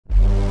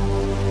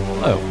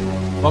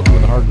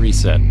hard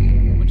reset.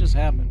 What just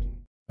happened?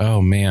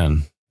 Oh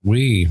man,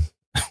 we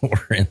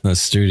were in the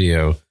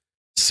studio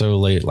so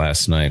late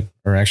last night,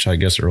 or actually, I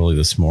guess early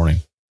this morning.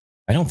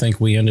 I don't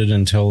think we ended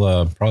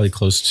until probably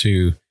close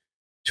to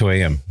 2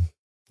 a.m.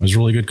 It was a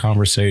really good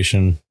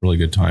conversation, really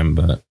good time,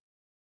 but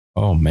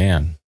oh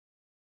man,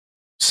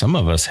 some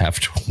of us have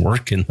to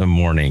work in the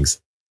mornings.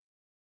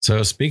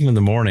 So speaking of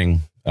the morning,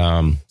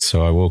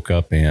 so I woke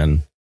up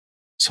and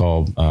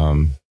saw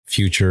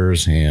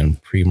futures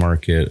and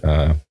pre-market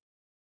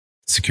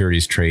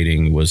securities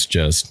trading was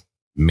just,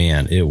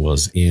 man, it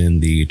was in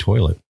the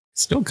toilet.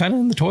 Still kind of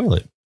in the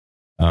toilet.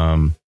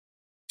 And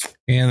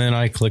then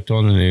I clicked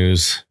on the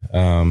news.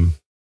 And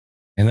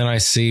then I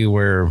see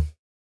where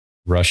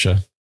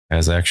Russia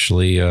has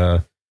actually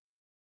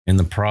in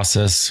the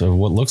process of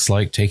what looks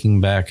like taking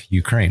back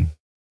Ukraine.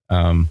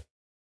 And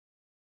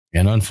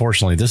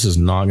unfortunately, this is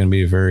not going to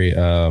be a very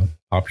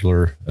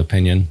popular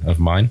opinion of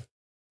mine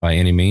by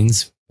any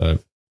means.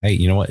 But hey,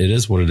 you know what? It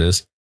is what it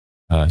is.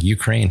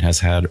 Ukraine has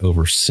had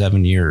over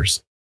 7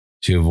 years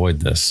to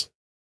avoid this.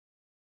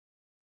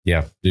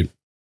 Yeah, dude,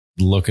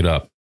 look it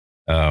up.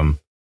 And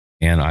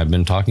I've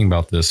been talking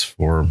about this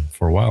for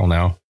a while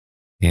now.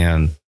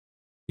 And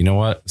you know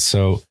what?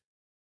 So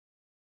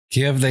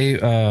Kiev,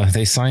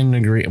 they signed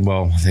an agreement.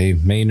 Well, they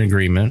made an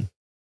agreement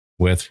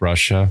with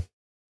Russia,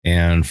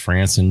 and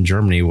France and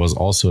Germany was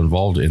also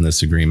involved in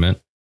this agreement,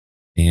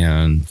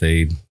 and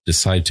they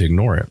decided to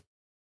ignore it.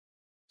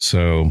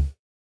 So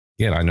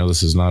again, I know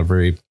this is not a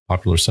very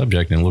popular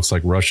subject, and it looks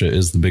like Russia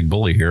is the big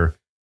bully here,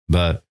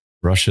 but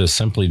Russia is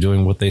simply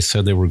doing what they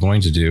said they were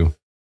going to do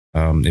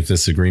if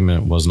this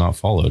agreement was not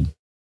followed.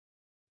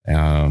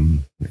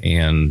 And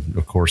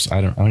of course,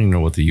 I don't even know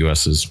what the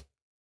U.S.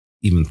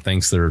 even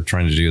thinks they're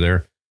trying to do there.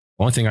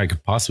 The only thing I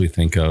could possibly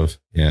think of,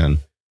 and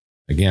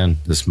again,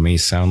 this may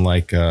sound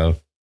like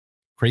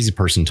crazy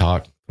person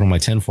talk, put on my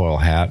tinfoil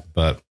hat,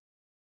 but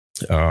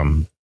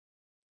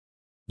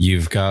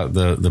you've got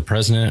the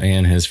president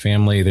and his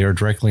family. They are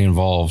directly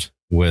involved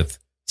with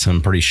some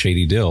pretty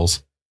shady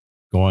deals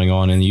going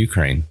on in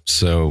Ukraine.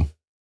 So,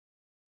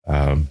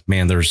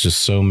 man, there's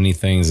just so many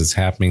things that's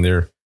happening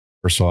there.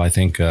 First of all, I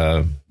think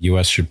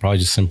U.S. should probably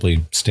just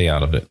simply stay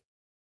out of it.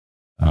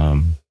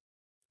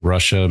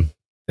 Russia,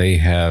 they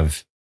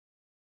have,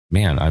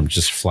 man, I'm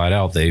just flat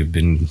out. They've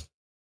been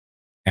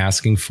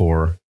asking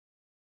for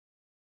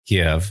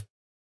Kiev,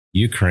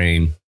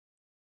 Ukraine,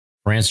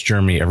 France,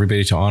 Germany,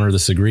 everybody to honor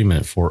this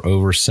agreement for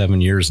over 7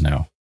 years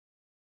now.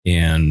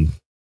 And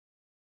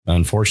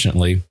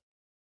unfortunately,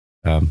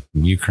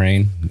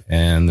 Ukraine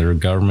and their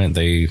government,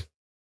 they've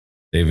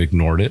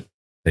ignored it.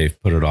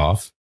 They've put it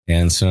off.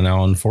 And so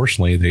now,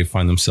 unfortunately, they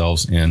find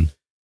themselves in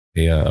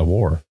a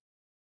war.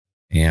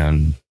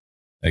 And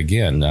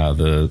again,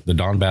 the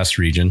Donbass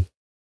region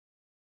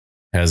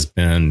has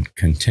been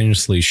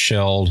continuously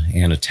shelled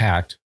and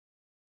attacked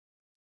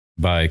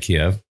by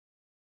Kiev.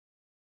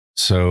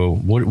 So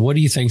what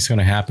do you think is going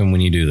to happen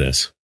when you do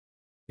this?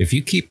 If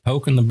you keep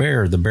poking the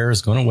bear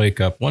is going to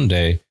wake up one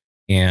day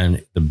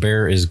and the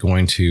bear is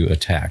going to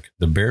attack.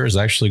 The bear is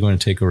actually going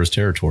to take over his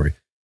territory.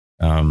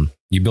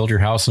 You build your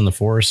house in the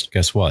forest.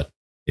 Guess what?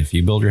 If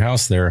you build your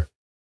house there,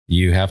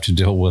 you have to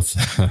deal with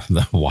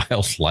the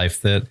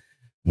wildlife that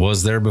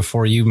was there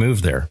before you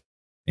moved there.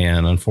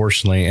 And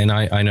unfortunately, and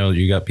I know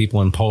you got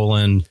people in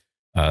Poland,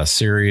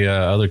 Syria,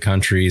 other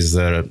countries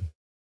that,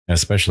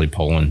 especially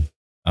Poland,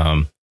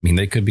 I mean,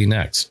 they could be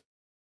next.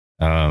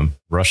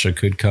 Russia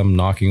could come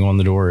knocking on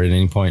the door at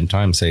any point in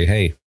time and say,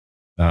 hey,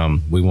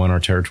 we want our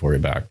territory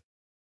back.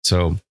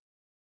 So,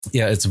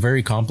 yeah, it's a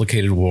very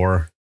complicated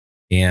war.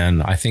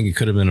 And I think it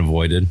could have been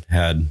avoided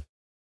had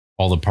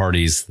all the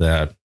parties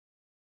that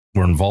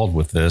were involved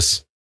with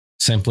this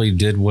simply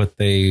did what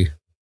they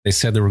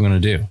said they were going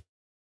to do.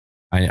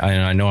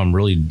 I know I'm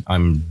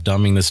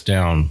dumbing this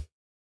down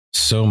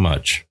so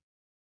much.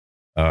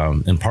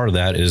 And part of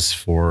that is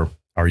for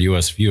our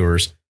U.S.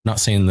 viewers. Not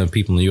saying the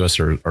people in the U.S.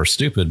 are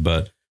stupid,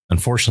 but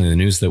unfortunately, the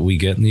news that we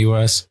get in the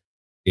U.S.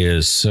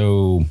 is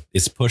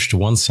it's pushed to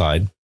one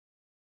side.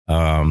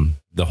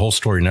 The whole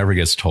story never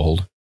gets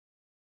told.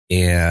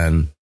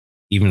 And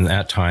even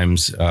at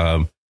times,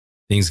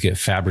 things get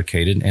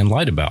fabricated and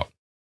lied about.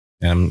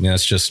 And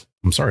that's just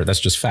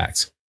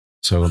facts.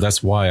 So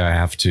that's why I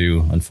have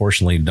to,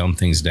 unfortunately, dumb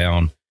things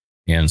down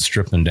and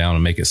strip them down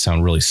and make it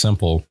sound really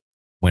simple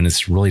when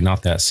it's really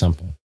not that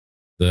simple.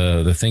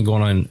 The thing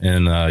going on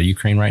in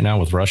Ukraine right now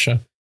with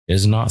Russia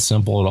is not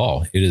simple at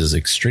all. It is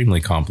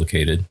extremely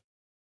complicated.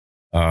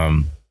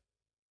 But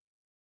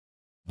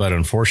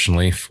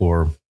unfortunately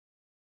for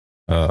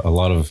a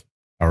lot of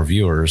our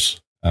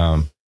viewers,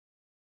 because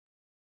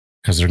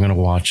they're going to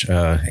watch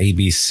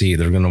ABC,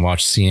 they're going to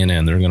watch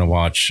CNN, they're going to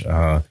watch,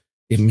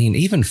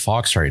 even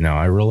Fox right now.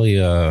 I really,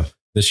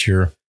 this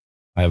year,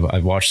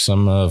 I've watched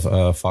some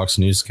of Fox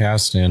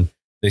newscasts, and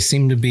they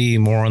seem to be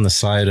more on the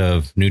side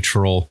of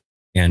neutral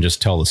and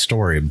just tell the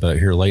story. But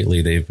here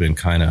lately, they've been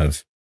kind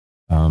of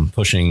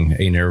pushing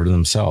a narrative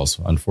themselves.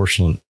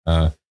 Unfortunately,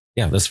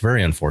 that's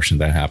very unfortunate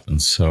that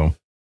happens. So,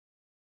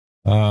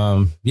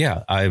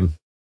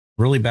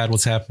 really bad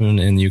what's happening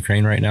in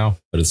Ukraine right now,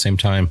 but at the same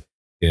time,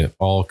 it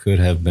all could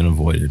have been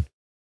avoided.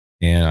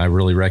 And I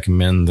really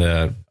recommend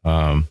that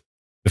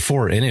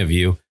before any of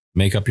you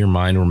make up your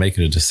mind or make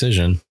a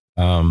decision,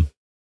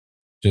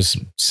 just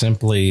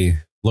simply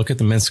look at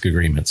the Minsk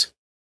agreements,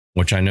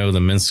 which I know the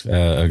Minsk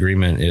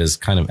agreement is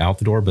kind of out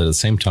the door, but at the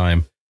same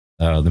time,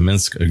 the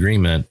Minsk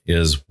agreement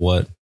is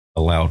what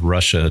allowed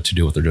Russia to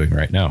do what they're doing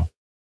right now.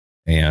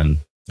 And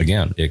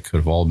again, it could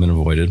have all been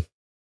avoided.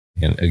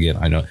 And again,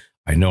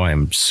 I know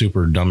I'm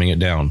super dumbing it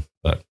down,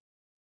 but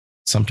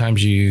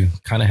sometimes you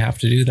kind of have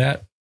to do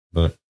that.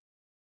 But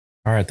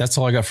all right, that's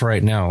all I got for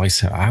right now. Like I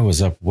said, I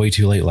was up way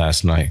too late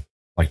last night,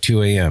 like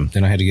 2 a.m.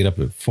 Then I had to get up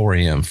at 4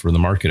 a.m. for the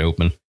market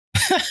open.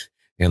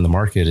 And the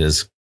market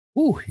is,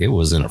 it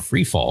was in a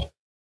free fall.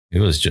 It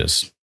was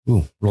just,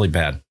 really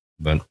bad,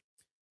 but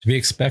to be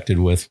expected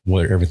with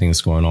what everything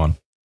that's going on.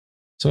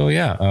 So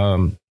yeah,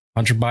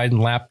 Hunter Biden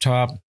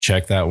laptop,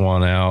 check that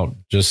one out.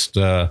 Just,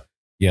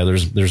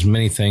 there's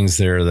many things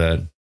there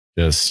that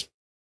just,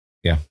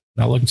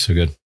 not looking so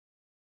good.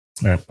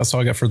 All right, that's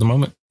all I got for the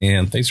moment.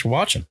 And thanks for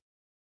watching.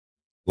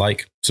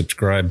 Like,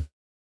 subscribe,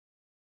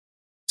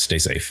 stay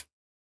safe.